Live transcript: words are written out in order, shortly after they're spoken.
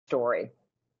story.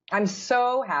 I'm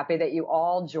so happy that you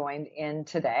all joined in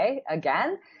today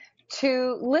again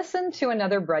to listen to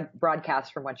another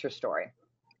broadcast from What's Your Story.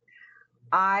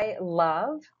 I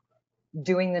love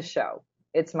doing this show.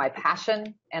 It's my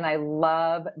passion, and I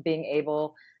love being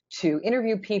able to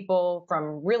interview people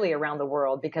from really around the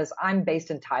world because I'm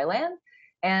based in Thailand,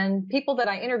 and people that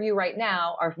I interview right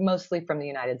now are mostly from the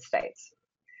United States.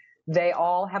 They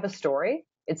all have a story.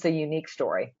 It's a unique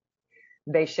story.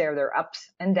 They share their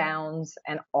ups and downs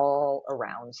and all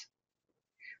arounds.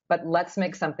 But let's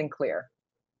make something clear.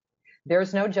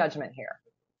 There's no judgment here.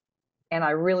 And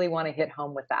I really want to hit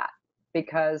home with that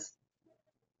because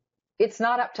it's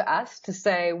not up to us to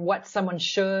say what someone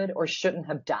should or shouldn't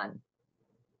have done.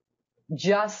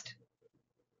 Just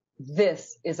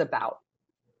this is about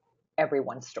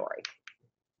everyone's story.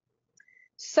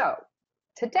 So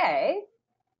today,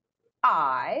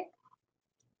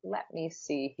 let me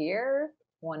see here,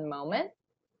 one moment.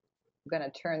 I'm going to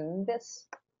turn this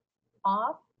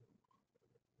off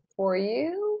for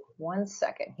you. 1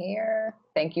 second here.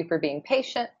 Thank you for being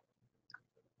patient.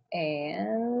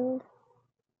 And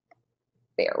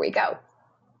there we go.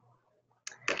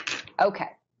 Okay.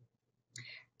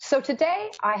 So today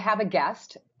I have a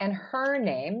guest, and her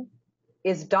name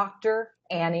is Dr.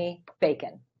 Annie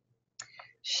Bacon.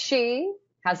 She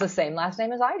has the same last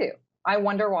name as I do. I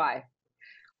wonder why.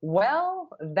 Well,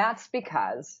 that's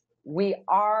because we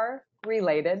are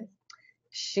related.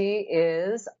 She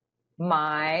is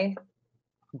my,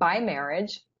 by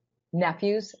marriage,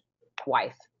 nephew's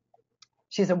wife.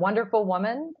 She's a wonderful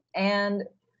woman, and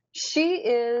she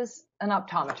is an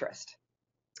optometrist.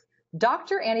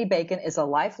 Dr. Annie Bacon is a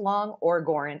lifelong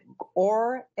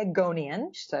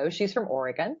Oregonian, so she's from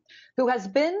Oregon, who has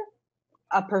been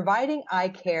providing eye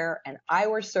care and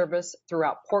eyewear service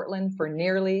throughout Portland for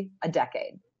nearly a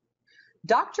decade.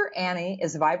 Dr. Annie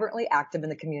is vibrantly active in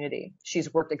the community.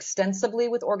 She's worked extensively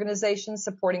with organizations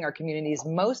supporting our community's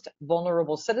most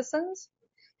vulnerable citizens,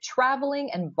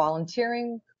 traveling and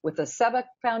volunteering with the Sebek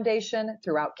Foundation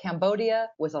throughout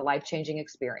Cambodia was a life-changing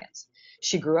experience.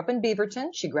 She grew up in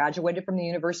Beaverton. She graduated from the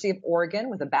University of Oregon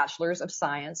with a Bachelor's of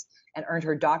Science and earned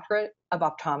her doctorate of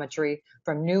optometry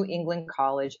from New England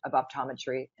College of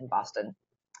Optometry in Boston.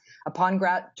 Upon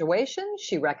graduation,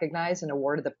 she recognized and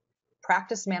awarded the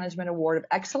Practice Management Award of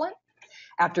Excellence.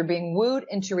 After being wooed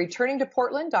into returning to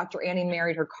Portland, Dr. Annie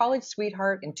married her college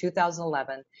sweetheart in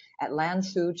 2011 at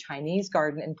Lansu Chinese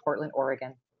Garden in Portland,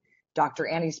 Oregon. Dr.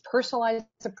 Annie's personalized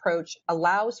approach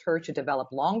allows her to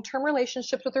develop long-term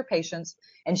relationships with her patients,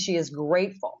 and she is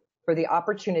grateful for the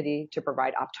opportunity to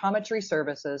provide optometry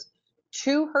services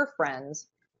to her friends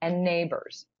and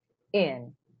neighbors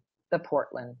in the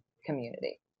Portland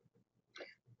community.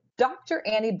 Dr.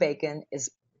 Annie Bacon is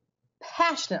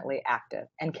passionately active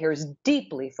and cares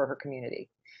deeply for her community.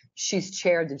 She's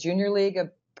chaired the Junior League of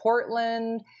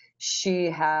Portland. She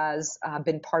has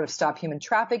been part of Stop Human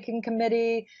Trafficking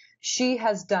Committee. She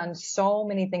has done so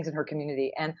many things in her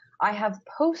community, and I have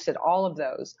posted all of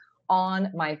those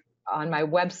on my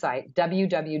website,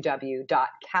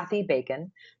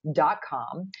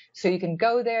 www.kathybacon.com. So you can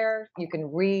go there, you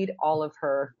can read all of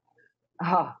her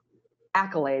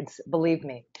accolades, believe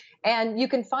me. And you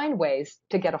can find ways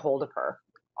to get a hold of her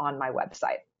on my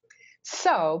website.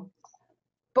 So,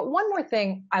 but one more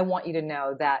thing I want you to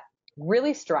know that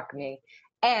really struck me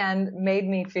and made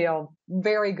me feel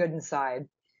very good inside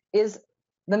is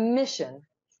the mission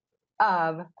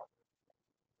of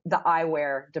the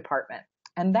eyewear department.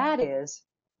 And that is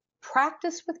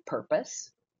practice with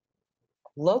purpose,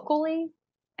 locally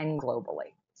and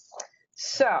globally.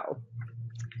 So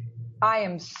I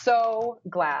am so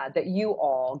glad that you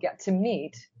all get to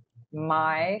meet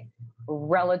my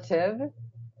relative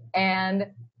and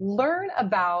learn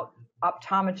about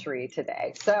optometry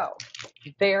today. So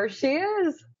there she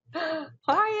is. Hi,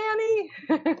 Annie.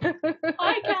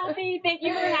 Hi, Kathy. Thank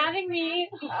you for having me.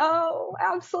 Oh,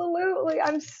 absolutely.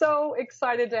 I'm so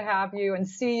excited to have you and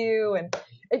see you. And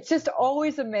it's just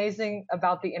always amazing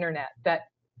about the internet that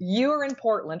you are in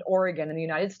Portland, Oregon, in the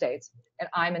United States, and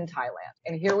I'm in Thailand.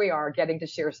 And here we are getting to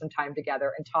share some time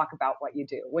together and talk about what you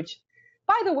do, which,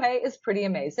 by the way, is pretty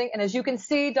amazing. And as you can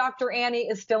see, Dr. Annie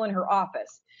is still in her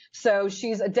office. So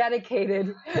she's a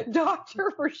dedicated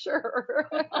doctor for sure.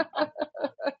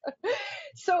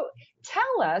 So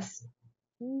tell us,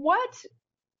 what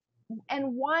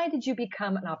and why did you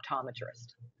become an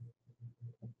optometrist?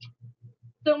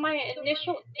 So my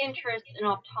initial interest in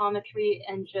optometry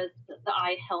and just the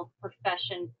eye health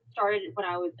profession started when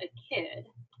I was a kid.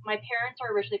 My parents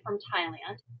are originally from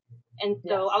Thailand. And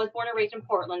so I was born and raised in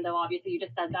Portland, though obviously you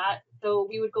just said that. So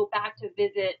we would go back to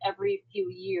visit every few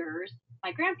years.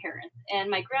 my grandparents. And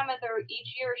my grandmother,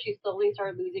 each year, she slowly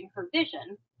started losing her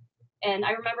vision. And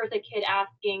I remember as a kid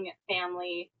asking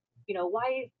family,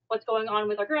 what's going on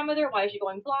with our grandmother? Why is she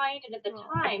going blind? And at the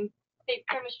time, they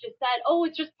pretty much just said, oh,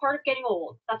 it's just part of getting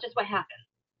old. That's just what happens.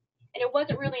 And it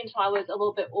wasn't really until I was a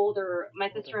little bit older, my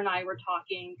sister and I were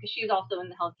talking, because she's also in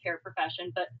the healthcare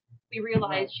profession, but we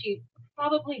realized she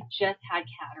probably just had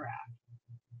cataract.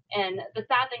 And the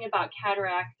sad thing about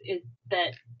cataracts is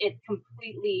that it's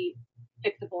completely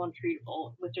fixable and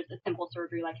treatable with just a simple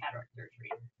surgery like cataract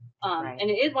surgery. And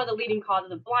it is one of the leading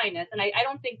causes of blindness. And I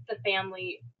don't think the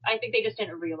family, I think they just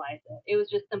didn't realize it. It was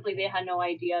just simply they had no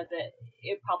idea that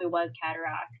it probably was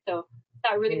cataract. So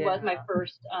that really was my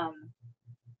first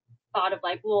thought of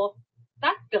like, well,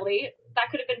 that's silly. That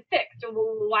could have been fixed. Or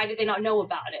well, why did they not know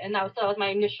about it? And that was my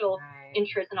initial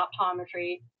interest in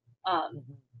optometry.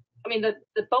 I mean,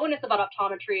 the bonus about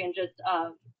optometry and just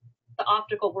the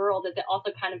optical world is it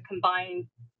also kind of combines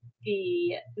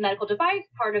the medical device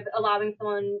part of allowing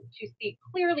someone to see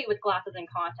clearly with glasses and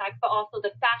contacts, but also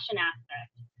the fashion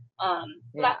aspect.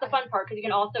 So that's the fun part, because you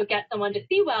can also get someone to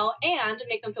see well and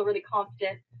make them feel really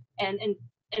confident and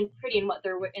pretty in what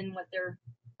they're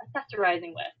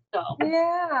accessorizing with. So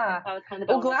that was kind of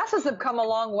the bonus. Well, glasses have come a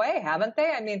long way, haven't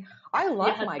they? I mean, I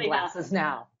love my glasses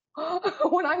now.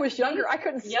 When I was younger, I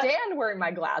couldn't stand wearing my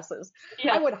glasses.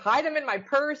 I would hide them in my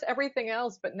purse, everything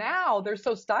else. But now they're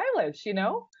so stylish,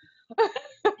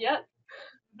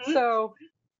 So,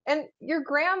 and your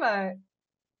grandma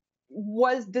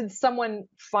did someone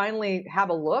finally have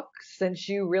a look since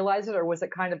you realized it? Or was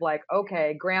it kind of like,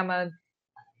 okay, grandma,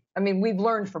 I mean, we've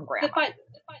learned from grandma.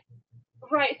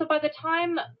 Right. So by the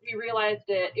time we realized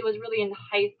it, it was really in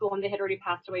high school, and they had already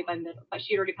passed away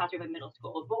she had already passed away by middle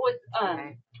school.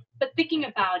 But thinking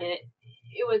about it,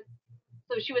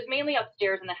 so she was mainly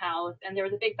upstairs in the house, and there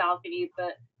was a big balcony,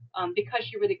 but because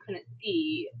she really couldn't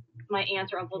see, my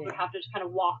aunts or uncles would have to just kind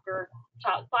of walk her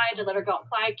outside to let her go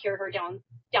outside, carry her down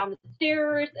the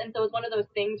stairs. And so it was one of those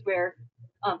things where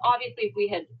obviously if we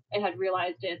had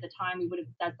realized it at the time, we would have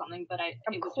said something, but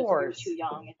we were too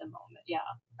young at the moment. Yeah.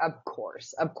 Of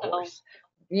course. So,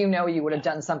 you would have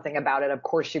done something about it. Of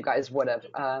course you guys would have.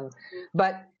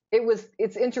 But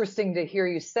it's interesting to hear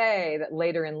you say that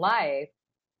later in life,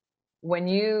 when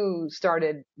you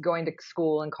started going to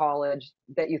school and college,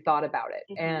 that you thought about it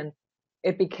and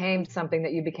it became something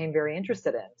that you became very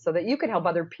interested in, so that you could help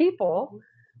other people,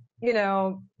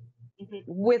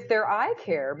 with their eye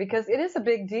care, because it is a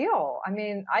big deal. I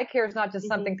mean, eye care is not just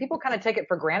something people kind of take it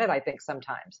for granted. I think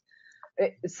sometimes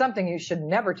it's something you should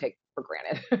never take for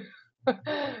granted.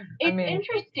 It's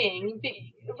interesting,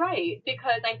 right?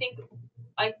 Because I think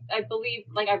I believe,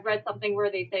 like I've read something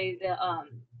where they say the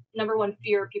number one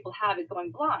fear people have is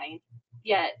going blind,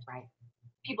 yet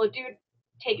people do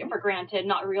take it for granted,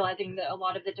 not realizing that a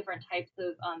lot of the different types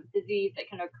of disease that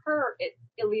can occur,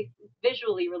 at least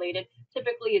visually related,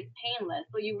 typically is painless.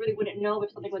 So you really wouldn't know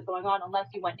if something was going on unless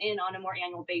you went in on a more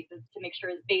annual basis to make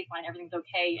sure the baseline, everything's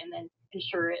okay, and then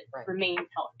ensure it remains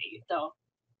healthy. So,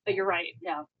 but you're right.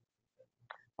 Yeah.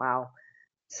 Wow.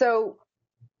 So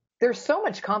there's so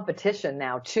much competition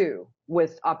now too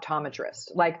with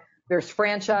optometrists. Like there's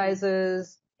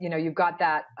franchises, you've got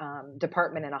that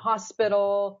department in a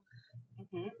hospital.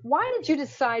 Why did you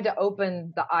decide to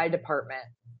open the eye department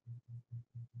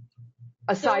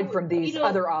aside from these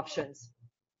other options?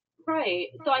 Right.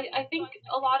 So I think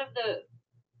a lot of the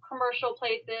commercial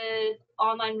places,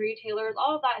 online retailers,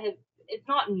 all of that it's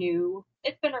not new.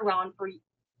 It's been around for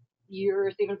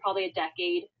years, even probably a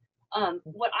decade.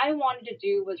 What I wanted to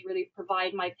do was really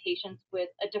provide my patients with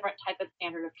a different type of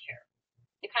standard of care,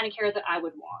 the kind of care that I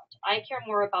would want. I care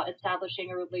more about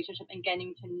establishing a relationship and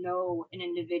getting to know an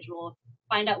individual,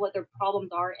 find out what their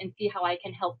problems are, and see how I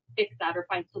can help fix that or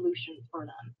find solutions for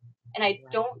them. And I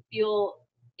don't feel,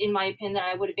 in my opinion, that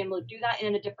I would have been able to do that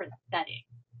in a different setting.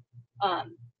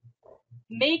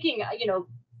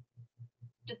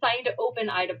 Deciding to open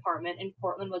eye department in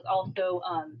Portland was also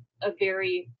a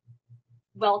very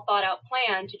well thought out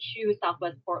plan to choose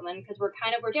Southwest Portland, because we're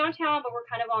downtown, but we're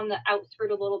kind of on the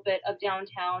outskirt a little bit of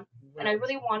downtown. And I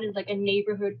really wanted like a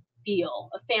neighborhood feel,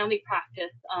 a family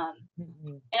practice.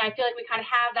 And I feel like we kind of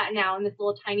have that now in this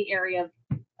little tiny area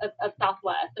of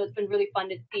Southwest. So it's been really fun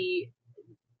to see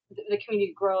the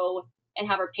community grow and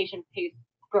have our patient base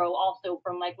grow also,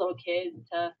 from like little kids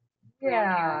to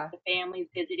grandparents to families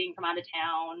visiting from out of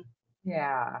town.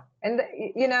 Yeah. And,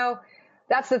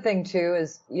 that's the thing too,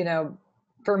 is,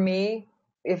 for me,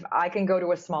 if I can go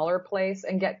to a smaller place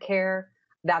and get care,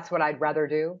 that's what I'd rather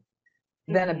do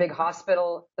than a big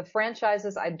hospital. The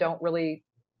franchises, I don't really,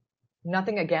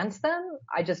 nothing against them.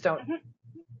 I just don't,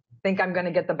 think I'm going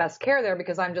to get the best care there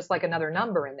because I'm just like another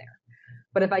number in there.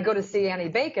 But if I go to see Annie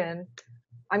Bacon,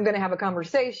 I'm going to have a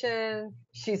conversation.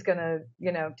 She's going to,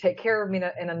 take care of me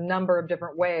in a number of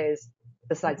different ways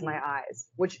besides my eyes,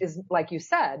 which is, like you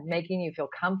said, making you feel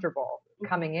comfortable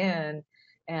coming in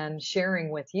and sharing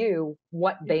with you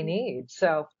what they need.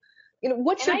 So,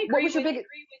 what was your big,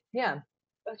 yeah.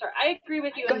 Oh, sorry. I agree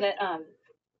with you in that,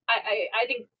 I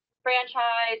think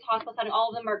franchise, hospital setting, all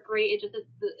of them are great.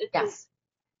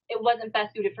 It wasn't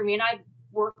best suited for me, and I've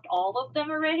worked all of them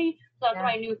already. So that's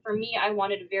why I knew for me, I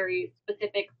wanted a very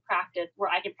specific practice where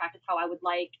I can practice how I would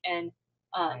like and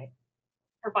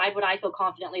provide what I feel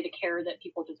confidently the care that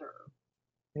people deserve.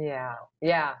 Yeah.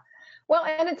 Yeah. Well,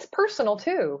 and it's personal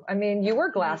too. I mean, you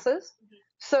wear glasses,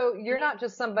 so you're not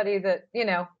just somebody that,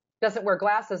 doesn't wear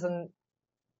glasses and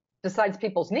decides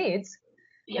people's needs.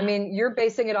 Yeah. I mean, you're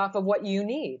basing it off of what you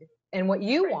need and what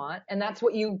you want, and that's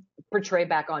what you portray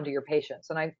back onto your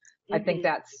patients. And I think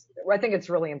it's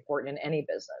really important in any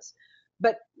business.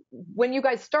 But when you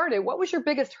guys started, what was your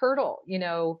biggest hurdle,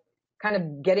 kind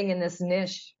of getting in this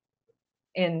niche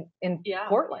in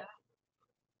Portland?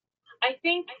 I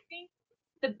think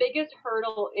the biggest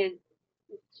hurdle is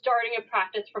starting a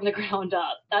practice from the ground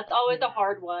up. That's always a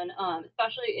hard one,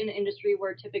 especially in an industry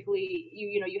where typically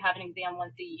you have an exam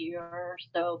once a year.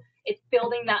 So it's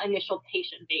building that initial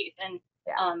patient base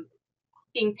and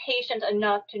being patient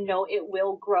enough to know it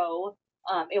will grow.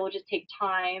 It will just take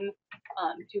time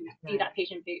to see that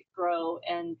patient base grow,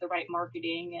 and the right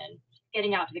marketing and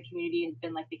getting out to the community has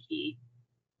been like the key.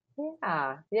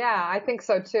 Yeah, I think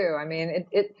so too. I mean,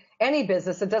 any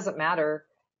business, it doesn't matter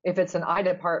if it's an eye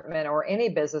department or any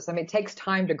business. I mean, it takes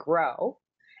time to grow,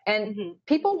 and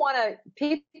people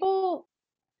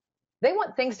they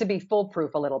want things to be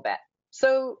foolproof a little bit.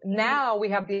 So now we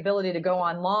have the ability to go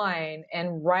online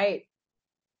and write,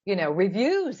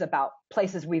 reviews about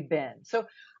places we've been. So,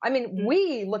 I mean,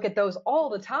 we look at those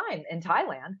all the time in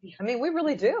Thailand. I mean, we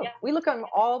really do. Yeah. We look at them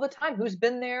all the time. Who's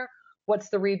been there? What's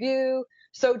the review?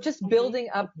 So just building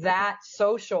up that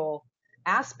social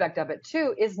aspect of it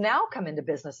too is now come into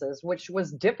businesses, which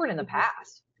was different in the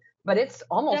past, but it's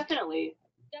almost definitely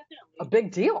a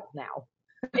big deal now.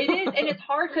 It is, and it's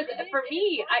hard because for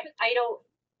me, I don't.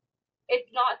 It's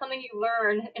not something you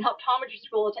learn in optometry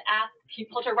school to ask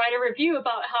people to write a review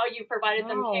about how you provided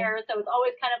them care. So it's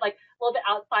always kind of like a little bit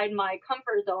outside my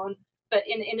comfort zone. But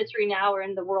in the industry now, or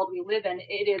in the world we live in,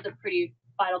 it is a pretty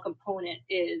vital component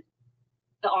is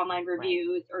the online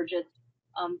reviews or just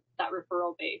that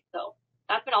referral base. So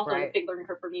that's been also a big learning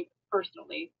curve for me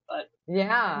personally. But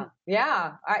yeah,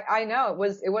 I know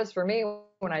it was for me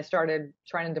when I started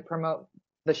trying to promote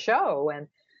the show, and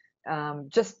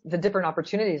just the different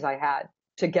opportunities I had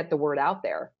to get the word out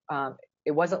there.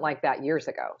 It wasn't like that years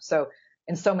ago. So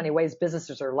in so many ways,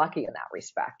 businesses are lucky in that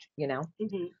respect,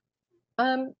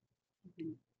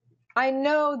 I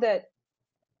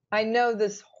know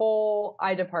this whole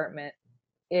eye department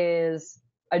is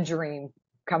a dream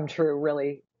come true,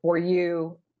 really, for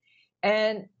you.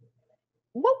 And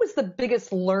what was the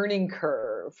biggest learning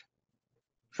curve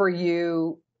for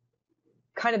you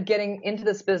kind of getting into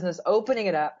this business, opening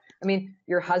it up? I mean,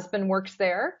 your husband works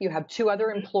there. You have 2 other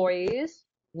employees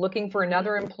looking for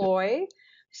another employee.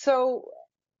 So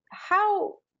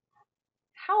how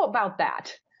about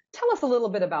that? Tell us a little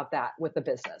bit about that with the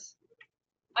business.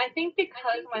 I think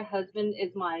because my husband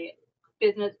is my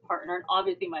business partner, and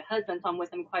obviously my husband, so I'm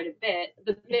with him quite a bit,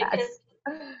 the biggest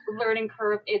learning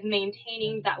curve is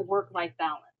maintaining that work-life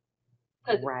balance.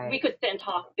 Because we could sit and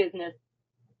talk business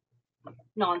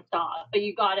nonstop, but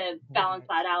you got to balance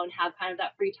that out and have kind of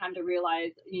that free time to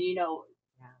realize,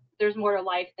 there's more to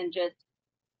life than just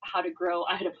how to grow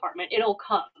a department. It'll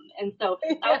come. And so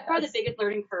that was probably the biggest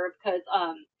learning curve because,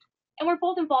 and we're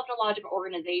both involved in a lot of different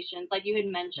organizations. Like you had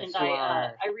mentioned,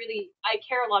 I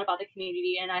care a lot about the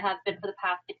community, and I have been for the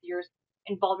past 6 years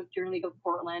involved with Student League of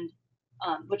Portland,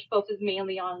 which focuses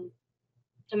mainly on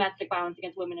domestic violence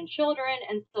against women and children.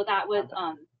 And so that was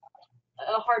a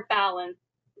hard balance,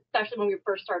 especially when we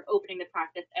first started opening the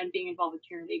practice and being involved with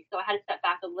Student League. So I had to step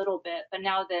back a little bit. But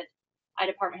now that eye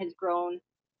department has grown,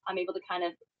 I'm able to kind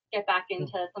of get back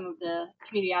into some of the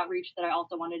community outreach that I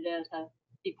also wanted to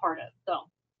be part of. So,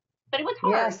 but it was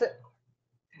hard.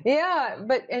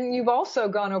 Yes. And you've also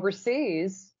gone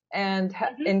overseas and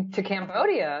into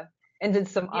Cambodia and did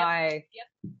some eye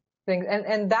things.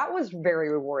 And that was very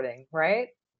rewarding, right?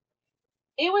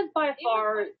 It was by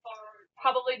far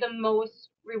probably the most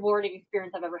rewarding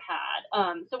experience I've ever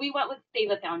had. So we went with Save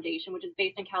the Foundation, which is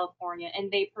based in California,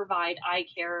 and they provide eye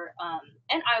care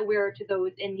and eyewear to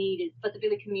those in need,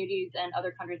 specifically communities and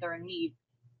other countries that are in need.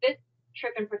 This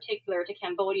trip in particular to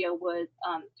Cambodia was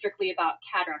strictly about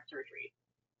cataract surgery.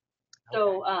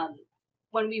 So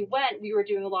when we went, we were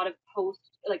doing a lot of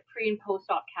pre and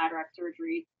post-op cataract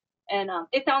surgeries. And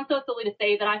it sounds so silly to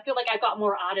say that I feel like I got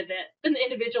more out of it than the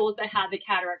individuals that had the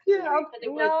cataract surgery.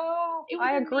 It was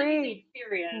I an agree. amazing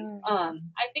experience.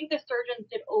 I think the surgeons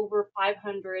did over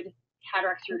 500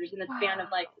 cataract surgeries in the span of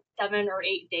like 7 or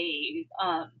 8 days.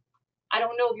 I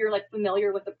don't know if you're like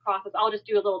familiar with the process. I'll just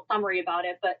do a little summary about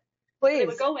it. But they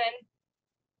would go in.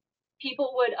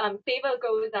 People would, Seva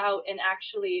goes out and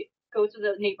actually goes to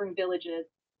the neighboring villages,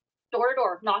 door to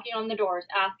door, knocking on the doors,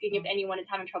 asking if anyone is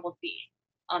having trouble seeing.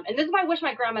 And this is what I wish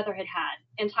my grandmother had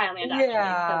in Thailand, actually.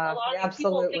 Because a lot of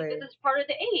people think this is part of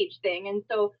the age thing. And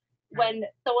so when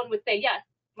someone would say, yes,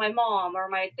 my mom or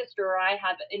my sister or I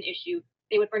have an issue,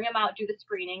 they would bring them out, do the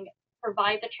screening,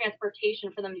 provide the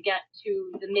transportation for them to get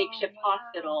to the makeshift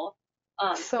hospital,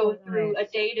 go through a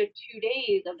day to 2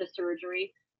 days of the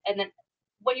surgery. And then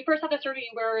when you first have the surgery,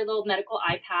 you wear a little medical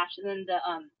eye patch. And then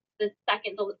the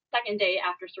second day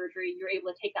after surgery, you're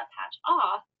able to take that patch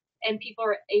off, and people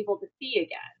are able to see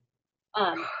again.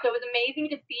 So it was amazing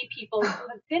to see people who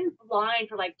have been blind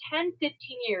for like 10, 15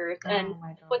 years. And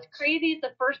what's crazy is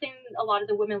the first thing a lot of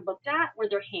the women looked at were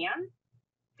their hands.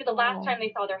 Because the last time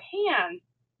they saw their hands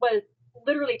was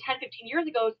literally 10, 15 years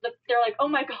ago. So they're like, oh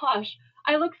my gosh,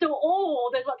 I look so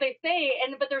old, is what they say.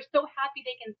 But they're so happy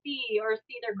they can see or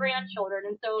see their grandchildren.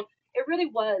 And so it really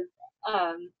was.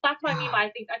 That's what I mean.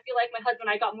 I feel like my husband and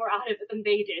I got more out of it than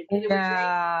they did. It was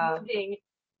very moving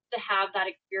to have that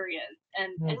experience.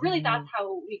 And really that's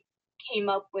how we came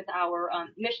up with our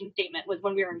mission statement, was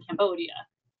when we were in Cambodia,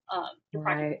 to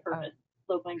practice purpose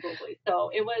locally and globally. So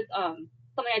it was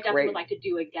something I definitely would like to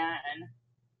do again.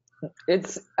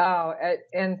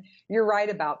 And you're right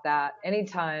about that.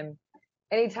 Anytime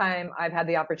I've had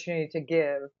the opportunity to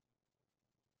give,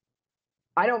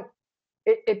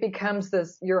 it becomes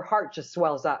this, your heart just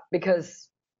swells up because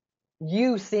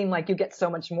you seem like you get so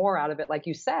much more out of it, like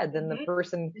you said, than the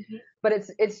person, but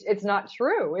it's not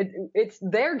true. It's,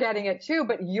 they're getting it too,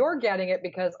 but you're getting it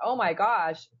because, oh my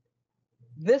gosh,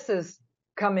 this is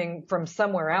coming from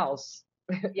somewhere else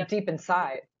deep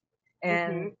inside.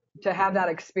 And to have that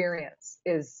experience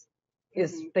is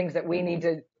things that we need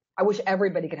to, I wish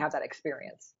everybody could have that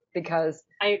experience, because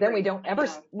then we don't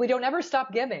ever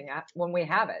stop giving when we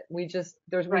have it. We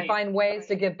find ways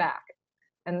to give back.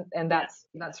 And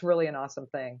that's really an awesome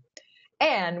thing.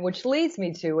 And which leads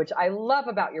me to, which I love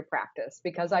about your practice,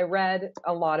 because I read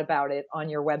a lot about it on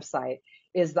your website,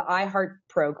 is the iHeart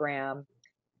program.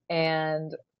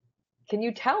 And can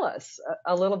you tell us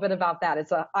a little bit about that?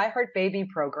 It's a iHeart Baby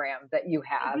program that you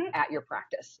have at your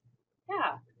practice.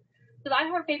 Yeah. So the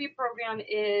iHeart Baby program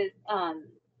is,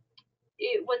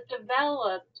 it was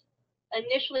developed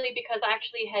initially because I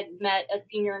actually had met a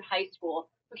senior in high school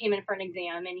who came in for an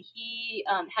exam, and he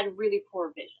had really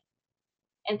poor vision.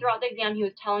 And throughout the exam, he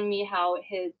was telling me how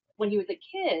when he was a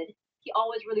kid, he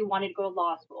always really wanted to go to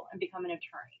law school and become an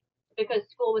attorney. Because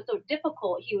school was so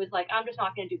difficult, he was like, I'm just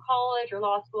not going to do college or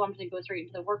law school. I'm just going to go straight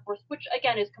into the workforce, which,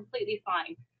 again, is completely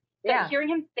fine. But hearing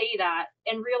him say that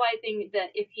and realizing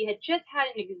that if he had just had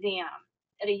an exam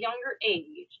at a younger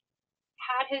age,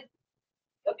 had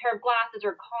a pair of glasses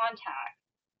or contacts,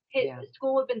 his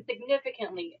school would have been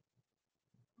significantly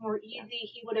more easy.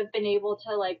 He would have been able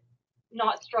to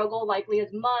not struggle likely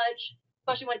as much,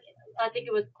 especially when I think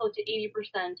it was close to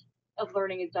 80% of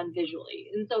learning is done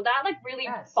visually. And so that really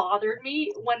bothered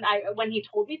me when he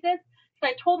told me this.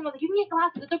 Because I told him, I was like, you can get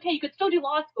glasses, it's okay, you could still do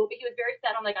law school. But he was very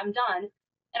set on I'm done.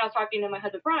 And I was talking to my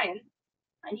husband Brian,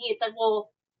 and he had said,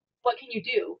 well, what can you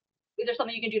do? Is there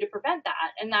something you can do to prevent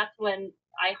that? And that's when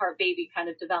iHeart Baby kind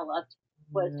of developed,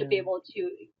 was to be able to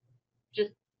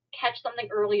just catch something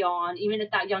early on, even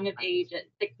at that young of age, at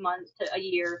 6 months to a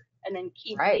year, and then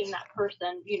keep seeing that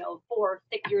person, 4,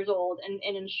 6 years old, and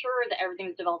ensure that everything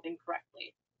is developing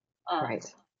correctly.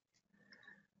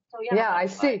 So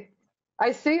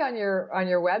I see on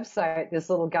your website this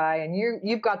little guy, and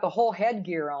you've got the whole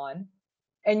headgear on,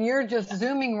 and you're just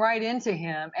zooming right into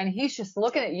him, and he's just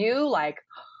looking at you like,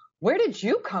 where did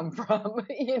you come from? But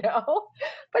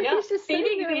he's just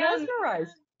sitting there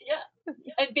mesmerized.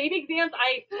 And baby exams,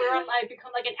 I swear I've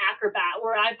become like an acrobat,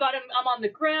 where I'm on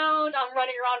the ground, I'm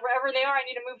running around wherever they are, I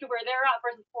need to move to where they're at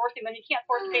versus forcing them. You can't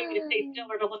force a baby to stay still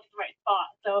or to look at the right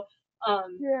spot. So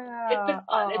it's been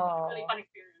fun. It's a really fun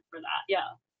experience for that.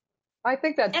 I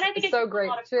think that's so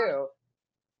great too.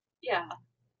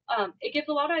 It gives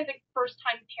a lot of, I think,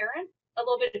 first-time parents a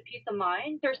little bit of peace of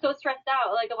mind. They're so stressed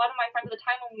out. Like a lot of my friends at the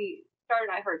time when we started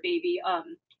iHeart Baby,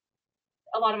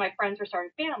 a lot of my friends were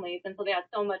starting families, and so they had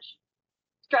so much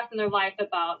stress in their life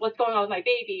about what's going on with my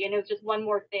baby. And it was just one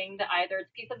more thing that either it's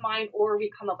peace of mind or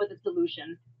we come up with a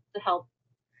solution to help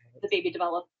the baby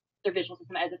develop their visual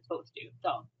system as it's supposed to.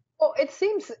 So. Well, it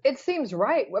seems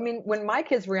right. I mean, when my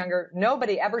kids were younger,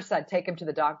 nobody ever said take him to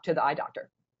the eye doctor.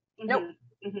 Mm-hmm. Nope.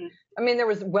 Mm-hmm. I mean, there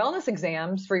was wellness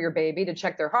exams for your baby to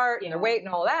check their heart and their weight and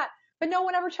all that, but no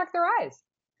one ever checked their eyes.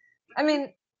 I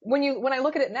mean, when I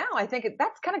look at it now, I think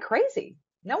that's kind of crazy.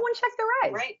 No one checked their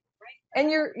eyes. Right. And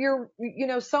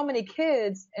you're so many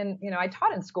kids, and I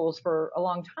taught in schools for a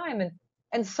long time,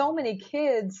 and so many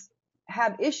kids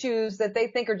have issues that they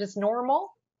think are just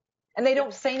normal, and they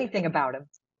don't say anything about them.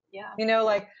 Yeah.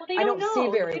 Like, well, I don't know. see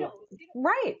very well.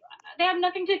 Right. They have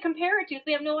nothing to compare it to, so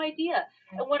they have no idea.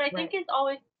 And what I think is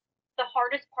always the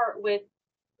hardest part with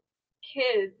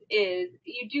kids is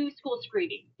you do school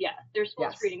screenings. Yes, there's school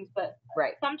screenings, but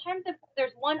sometimes if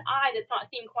there's one eye that's not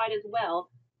seeing quite as well,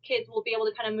 kids will be able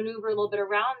to kind of maneuver a little bit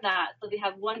around that. So they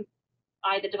have one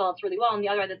eye that develops really well and the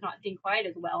other eye that's not seeing quite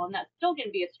as well. And that's still going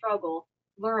to be a struggle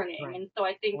learning. Right. And so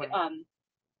I think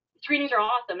screenings are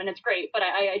awesome and it's great, but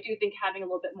I do think having a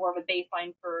little bit more of a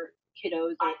baseline for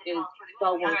kiddos is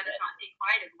well worth it.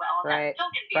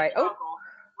 Right. Oh,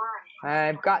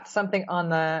 I've got something on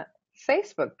the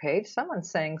Facebook page.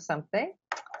 Someone's saying something.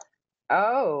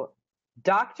 Oh,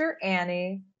 Dr.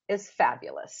 Annie is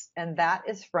fabulous. And that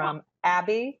is from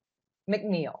Abby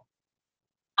McNeil.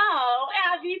 Oh,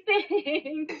 Abby,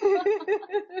 thanks.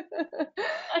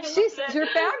 She says you're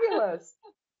fabulous.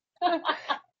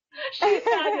 She's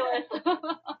fabulous.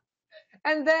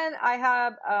 And then I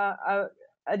have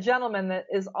a gentleman that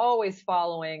is always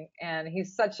following, and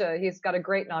he's got a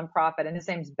great nonprofit, and his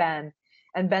name's Ben.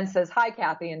 And Ben says, hi,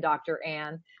 Kathy and Dr.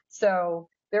 Ann. So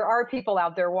there are people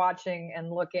out there watching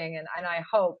and looking, and I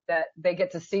hope that they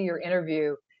get to see your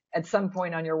interview at some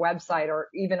point on your website or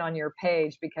even on your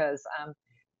page, because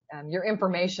your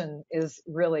information is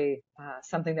really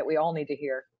something that we all need to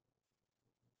hear.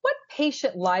 What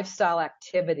patient lifestyle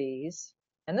activities,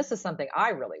 and this is something I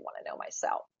really want to know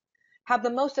myself, have the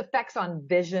most effects on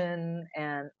vision,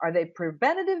 and are they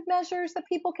preventative measures that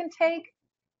people can take?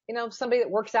 Somebody that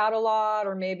works out a lot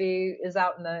or maybe is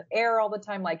out in the air all the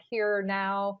time, like here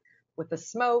now with the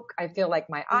smoke, I feel like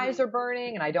my eyes are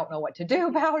burning and I don't know what to do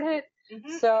about it.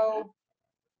 Mm-hmm. So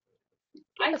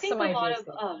I think a lot of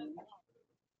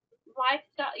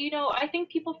lifestyle, I think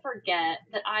people forget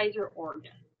that eyes are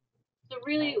organs. So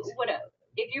really,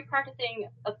 if you're practicing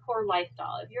a poor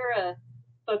lifestyle, if you're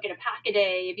smoking a pack a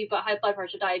day, if you've got high blood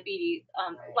pressure, diabetes,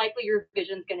 likely your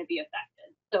vision's going to be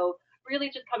affected. So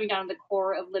really just coming down to the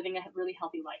core of living a really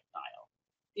healthy lifestyle.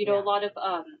 A lot of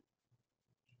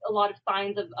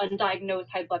signs of undiagnosed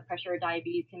high blood pressure or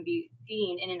diabetes can be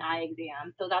seen in an eye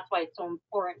exam. So that's why it's so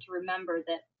important to remember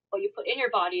that what you put in your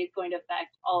body is going to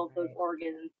affect all of those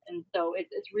organs. And so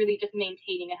it's really just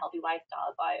maintaining a healthy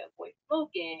lifestyle by avoid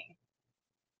smoking,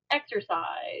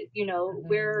 exercise,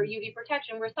 wear UV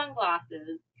protection, wear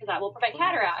sunglasses, because that will prevent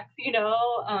cataracts,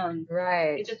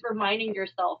 Right. It's just reminding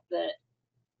yourself that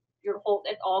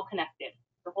it's all connected.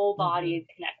 Your whole body is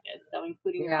connected, so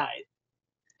including your eyes.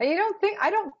 And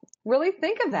I don't really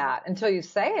think of that until you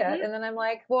say it. And then I'm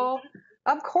like, well,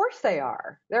 of course they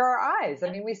are. There are eyes.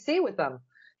 I mean, we see with them.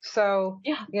 So,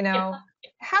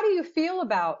 how do you feel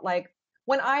about like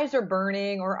when eyes are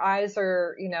burning or eyes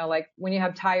are, like when you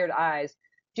have tired eyes,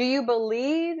 do you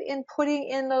believe in putting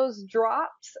in those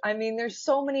drops? I mean, there's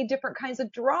so many different kinds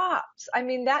of drops. I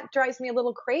mean, that drives me a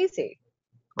little crazy.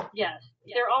 Yes,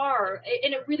 there are.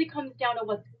 And it really comes down to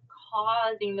what's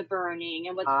causing the burning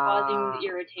and what's causing the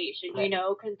irritation,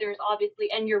 because there's obviously,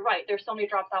 and you're right, there's so many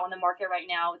drops out on the market right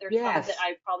now. There's some that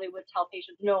I probably would tell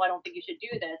patients, no, I don't think you should do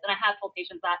this. And I have told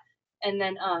patients that, and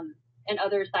then, and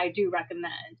others I do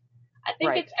recommend. I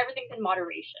think it's everything's in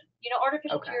moderation.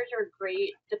 Artificial tears are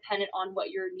great dependent on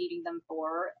what you're needing them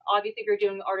for. Obviously, if you're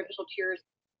doing artificial tears,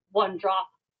 1 drop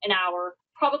an hour,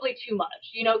 probably too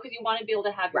much, because you want to be able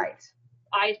to have your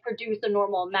eyes produce a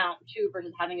normal amount too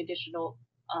versus having additional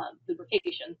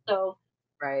lubrication. So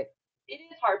it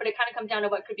is hard, but it kind of comes down to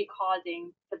what could be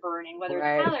causing the burning, whether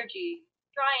it's allergy,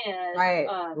 dryness, eye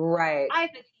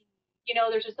fatigue.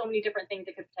 There's just so many different things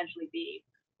it could potentially be.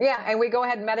 Yeah, and we go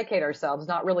ahead and medicate ourselves,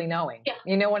 not really knowing. Yeah.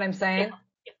 You know what I'm saying?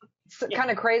 It's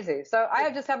kind of crazy. So I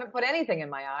just haven't put anything in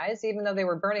my eyes, even though they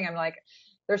were burning. I'm like,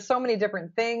 there's so many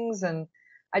different things, and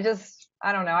I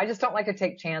don't know. I just don't like to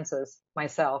take chances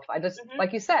myself. I just,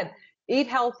 like you said, eat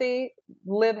healthy,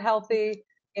 live healthy,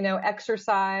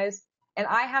 exercise. And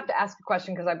I have to ask a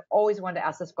question because I've always wanted to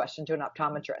ask this question to an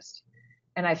optometrist,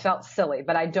 and I felt silly,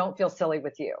 but I don't feel silly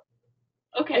with you.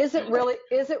 Okay. Is it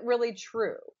really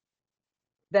true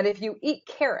that if you eat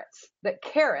carrots, that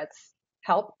carrots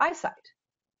help eyesight?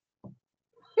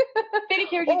 Baby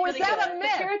carrots Or is was really that good. a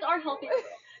myth? The carrots are healthy.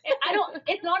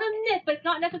 It's not a myth, but it's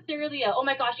not necessarily oh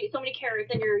my gosh, you eat so many carrots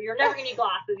and you're never gonna need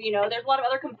glasses. There's a lot of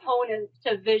other components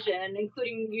to vision,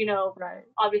 including, Right.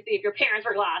 obviously if your parents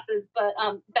wear glasses, but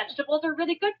vegetables are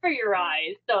really good for your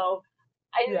eyes. So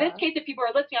in this case, if people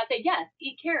are listening, I'd say yes,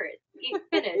 eat carrots, eat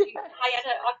spinach, eat high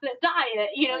antioxidant diet,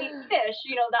 eat fish,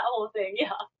 that whole thing.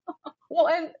 Yeah. Well,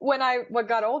 and when I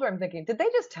got older, I'm thinking, did they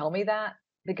just tell me that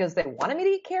because they wanted me to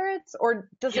eat carrots, or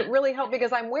does it really help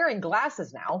because I'm wearing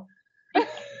glasses now?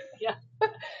 Yeah.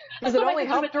 Does it only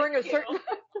help during a certain?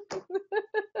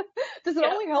 Does it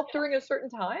only help during a certain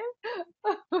time?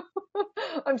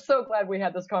 I'm so glad we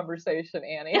had this conversation,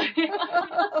 Annie.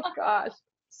 Oh gosh,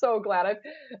 so glad.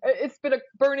 It's been a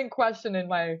burning question in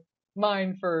my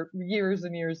mind for years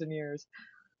and years and years.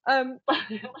 Can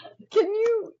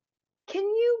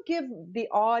you give the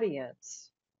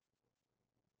audience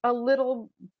a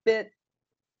little bit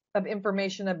of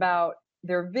information about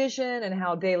their vision and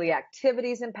how daily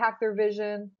activities impact their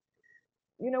vision?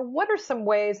 What are some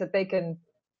ways that they can,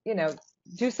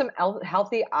 do some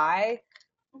healthy eye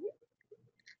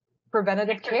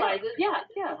preventative exercises?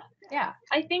 care? Yeah.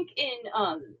 I think in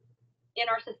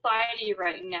our society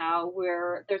right now,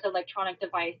 where there's electronic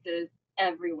devices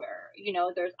everywhere,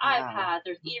 there's iPads,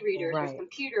 there's e-readers, there's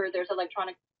computers, there's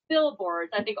electronic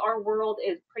billboards. I think our world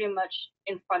is pretty much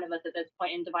in front of us at this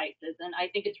point in devices, and I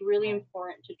think it's really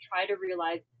important to try to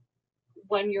realize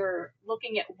when you're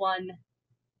looking at what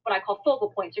I call focal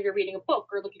points, if you're reading a book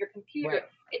or look at your computer,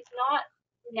 it's not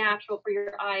natural for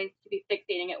your eyes to be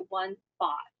fixating at one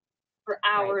spot for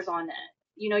hours on end.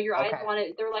 Your eyes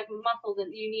they're like muscles,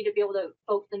 and you need to be able to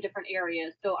focus in different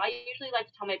areas. So I usually like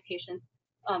to tell my patients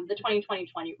the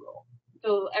 20-20-20 rule.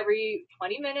 So every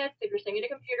 20 minutes, if you're sitting at a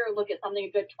computer, look at something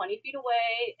a good 20 feet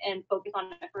away and focus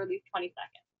on it for at least 20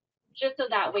 seconds. Just so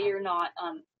that way you're not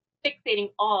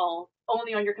fixating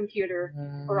only on your computer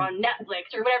or on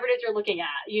Netflix or whatever it is you're looking at.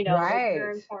 It's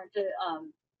very important to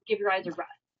give your eyes a rest.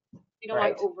 You don't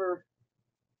want to overwork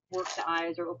the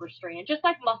eyes or overstrain. Just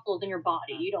like muscles in your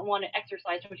body. You don't want to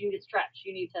exercise, but you need to stretch.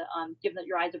 You need to give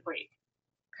your eyes a break.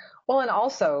 Well, and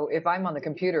also, if I'm on the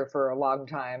computer for a long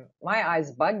time, my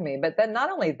eyes bug me. But then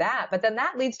not only that, but then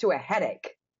that leads to a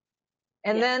headache.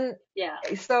 And then,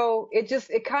 so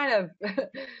it kind of,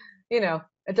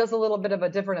 it does a little bit of a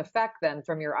different effect then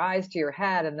from your eyes to your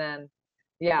head. And then,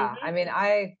 I mean,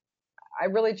 I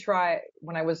really try.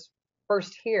 When I was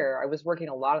first here, I was working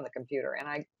a lot on the computer,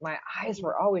 and my eyes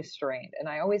were always strained, and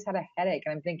I always had a headache.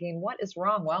 And I'm thinking, what is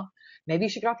wrong? Well, maybe you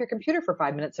should get off your computer for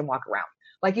 5 minutes and walk around.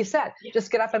 Like you said, just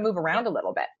get up and move around a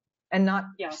little bit and not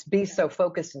be so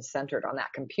focused and centered on that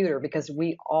computer, because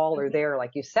we all are there.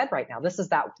 Like you said, right now, this is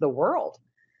the world.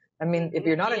 I mean, if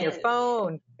you're not on your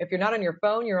phone,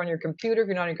 you're on your computer. If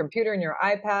you're not on your computer and your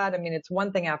iPad, I mean, it's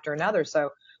one thing after another.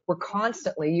 So we're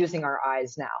constantly using our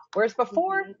eyes now. Whereas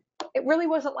before, it really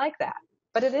wasn't like that,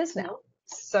 but it is now.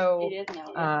 So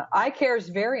eye care is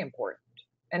very important.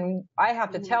 And I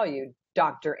have to tell you,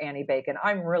 Dr. Annie Bacon,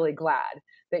 I'm really glad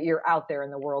that you're out there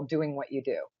in the world doing what you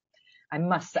do. I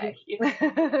must say.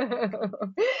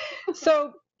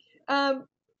 So,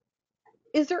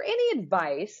 is there any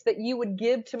advice that you would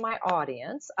give to my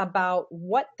audience about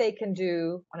what they can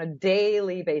do on a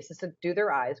daily basis to do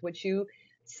their eyes, which you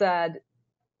said,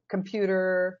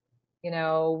 computer,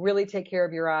 really take care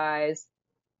of your eyes?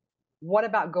 What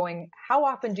about how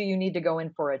often do you need to go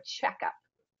in for a checkup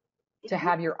to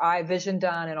have your eye vision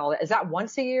done and all that? Is that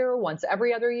once a year, once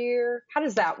every other year? How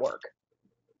does that work?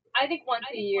 I think once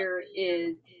a year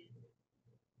is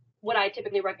what I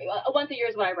typically recommend. Once a year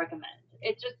is what I recommend.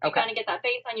 It's just, you kind of get that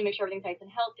baseline, you make sure everything's nice and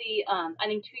healthy. I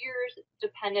think 2 years,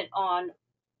 dependent on,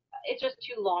 it's just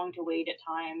too long to wait at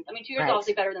times. I mean, 2 years is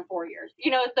obviously better than 4 years,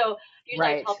 so usually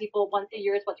I tell people once a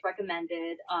year is what's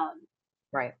recommended.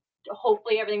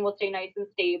 Hopefully everything will stay nice and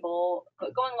stable,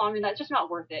 but going longer than that, it's just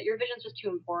not worth it. Your vision's just too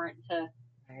important to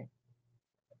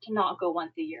not go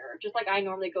once a year. Just like I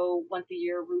normally go once a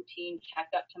year routine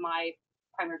checkup to my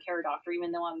primary care doctor,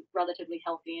 even though I'm relatively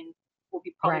healthy and will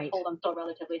be probably told I'm still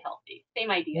relatively healthy. Same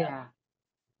idea.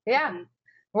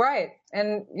 Right.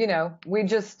 And we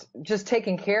just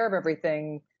taking care of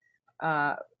everything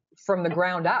from the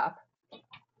ground up,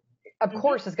 of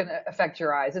course, is going to affect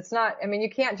your eyes. It's not, I mean, you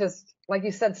can't just, like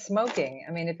you said, smoking.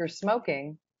 I mean, if you're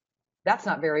smoking, that's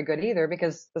not very good either,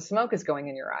 because the smoke is going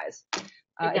in your eyes.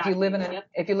 If you live in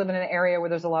an area where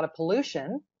there's a lot of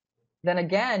pollution, then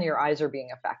again, your eyes are being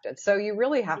affected. So you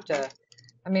really have to,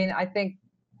 I mean, I think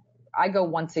I go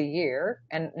once a year,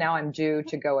 and now I'm due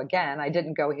to go again. I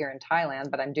didn't go here in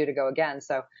Thailand, but I'm due to go again.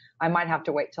 So I might have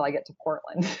to wait till I get to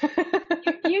Portland.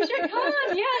 You should come.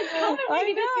 Yes, come and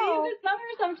maybe just see you this summer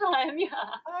sometime. Yeah.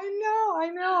 I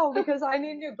know, because I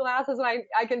need new glasses, and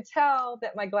I can tell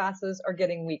that my glasses are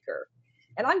getting weaker,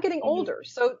 and I'm getting older.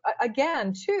 So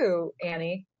again, too,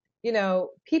 Annie,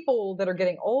 people that are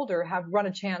getting older have run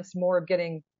a chance more of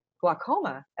getting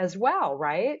glaucoma as well,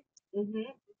 right?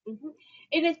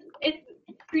 It's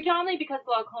predominantly because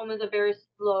glaucoma is a very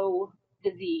slow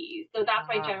disease, so that's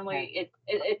why generally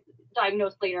it's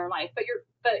diagnosed later in life. But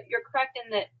you're correct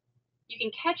in that you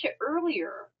can catch it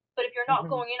earlier. But if you're not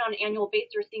going in on an annual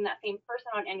basis or seeing that same person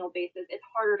on an annual basis, it's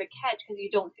harder to catch because you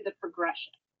don't see the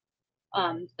progression.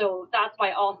 So that's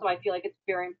why also I feel like it's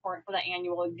very important for the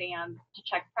annual exam to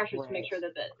check pressures to make sure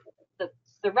that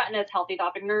the retina is healthy, the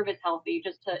optic nerve is healthy,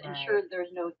 just to ensure that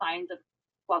there's no signs of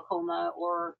glaucoma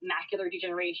or macular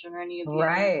degeneration or any of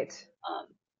the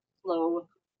slow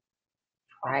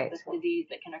process disease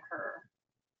that can occur.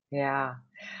 Yeah.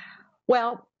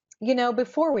 Well,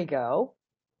 before we go,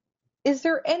 is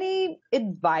there any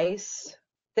advice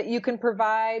that you can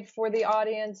provide for the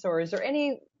audience, or is there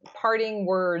any parting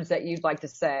words that you'd like to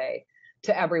say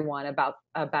to everyone about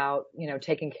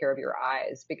taking care of your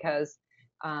eyes? Because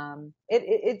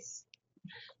it's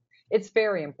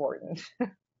very important.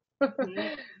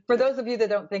 For those of you that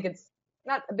don't think it's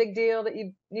not a big deal that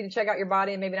you need to check out your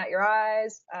body and maybe not your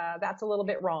eyes, that's a little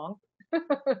bit wrong.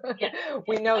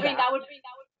 We know that. That would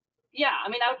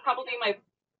probably be my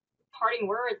parting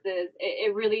words is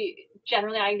it really,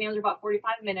 generally eye exams are about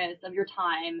 45 minutes of your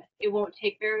time. It won't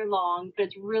take very long, but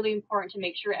it's really important to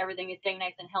make sure everything is staying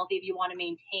nice and healthy if you want to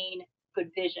maintain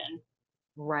good vision.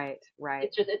 Right.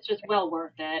 It's just well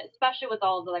worth it, especially with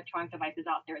all the electronic devices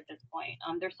out there at this point.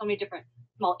 There's so many different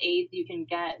small aids you can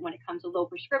get when it comes to low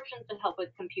prescriptions to help with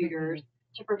computers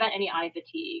to prevent any eye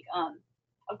fatigue.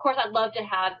 Of course, I'd love to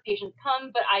have patients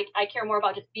come, but I care more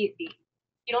about just be seen.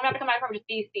 You don't have to come back from just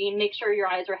be seen. Make sure your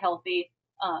eyes are healthy.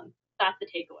 That's the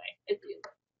takeaway.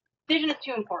 Vision is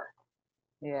too important.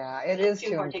 Yeah, it is too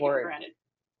important. To take it for granted.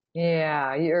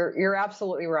 Yeah, you're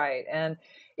absolutely right. And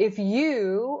if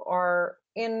you are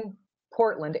in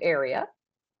Portland area,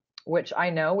 which I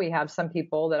know we have some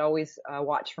people that always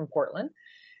watch from Portland,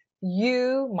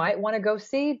 you might want to go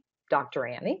see Dr.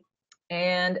 Annie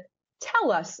and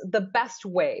tell us the best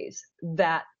ways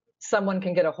that someone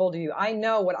can get a hold of you. I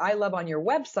know what I love on your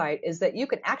website is that you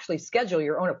can actually schedule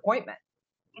your own appointment,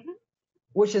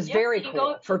 which is very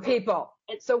cool for people.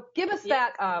 So give us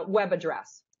that web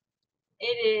address. It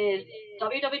is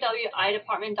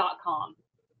www.eyedepartment.com.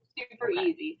 Super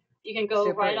easy. You can go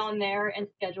on there and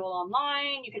schedule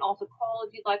online. You can also call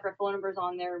if you'd like. Our phone number is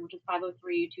on there, which is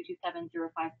 503-227-0573.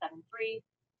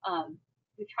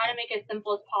 We try to make it as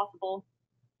simple as possible.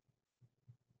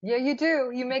 Yeah, you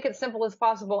do. You make it simple as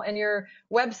possible. And your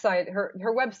website, her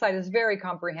website is very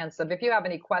comprehensive. If you have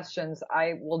any questions,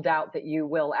 I will doubt that you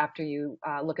will after you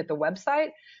look at the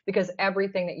website, because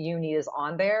everything that you need is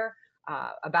on there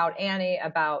about Annie,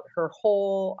 about her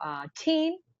whole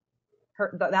team.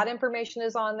 That information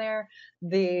is on there.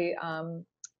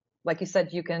 Like you said,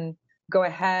 you can go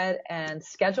ahead and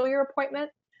schedule your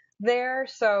appointment there.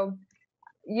 So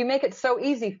you make it so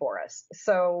easy for us.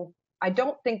 So I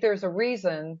don't think there's a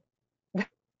reason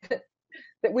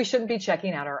that we shouldn't be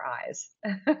checking out our eyes.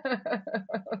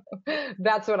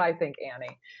 That's what I think,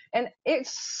 Annie. And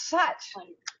it's such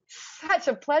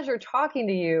a pleasure talking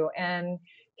to you and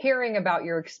hearing about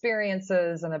your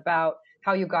experiences and about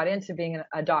how you got into being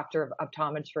a doctor of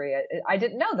optometry. I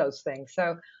didn't know those things.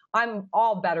 So I'm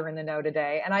all better in the know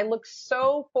today. And I look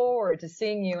so forward to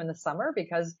seeing you in the summer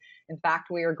because, in fact,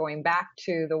 we are going back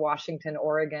to the Washington,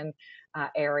 Oregon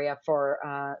area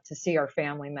to see our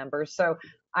family members. So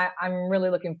I'm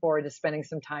really looking forward to spending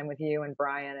some time with you and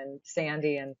Brian and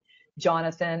Sandy and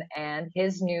Jonathan. And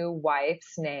his new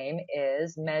wife's name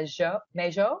is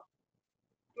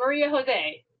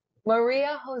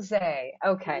Maria Jose.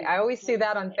 Okay. I always see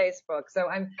that on Facebook. So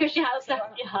because she has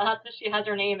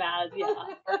her name as,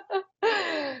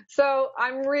 So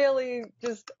I'm really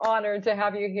just honored to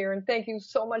have you here. And thank you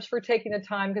so much for taking the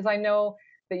time, because I know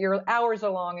that your hours are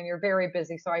long and you're very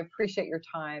busy. So I appreciate your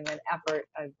time and effort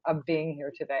of being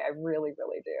here today. I really,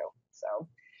 really do. So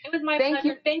it was my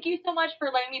pleasure. Thank you so much for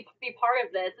letting me be part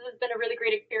of this. This has been a really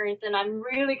great experience, and I'm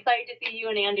really excited to see you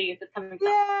and Andy this coming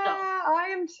summer. Yeah, I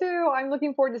am too. I'm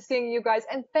looking forward to seeing you guys.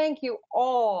 And thank you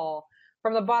all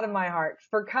from the bottom of my heart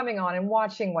for coming on and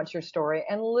watching What's Your Story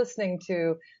and listening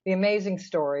to the amazing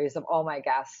stories of all my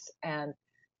guests. And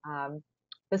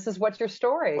this is What's Your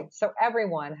Story. So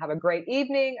everyone, have a great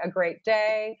evening, a great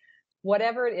day.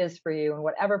 whatever it is for you in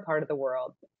whatever part of the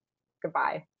world.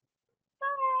 Goodbye.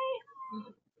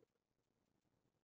 Bye.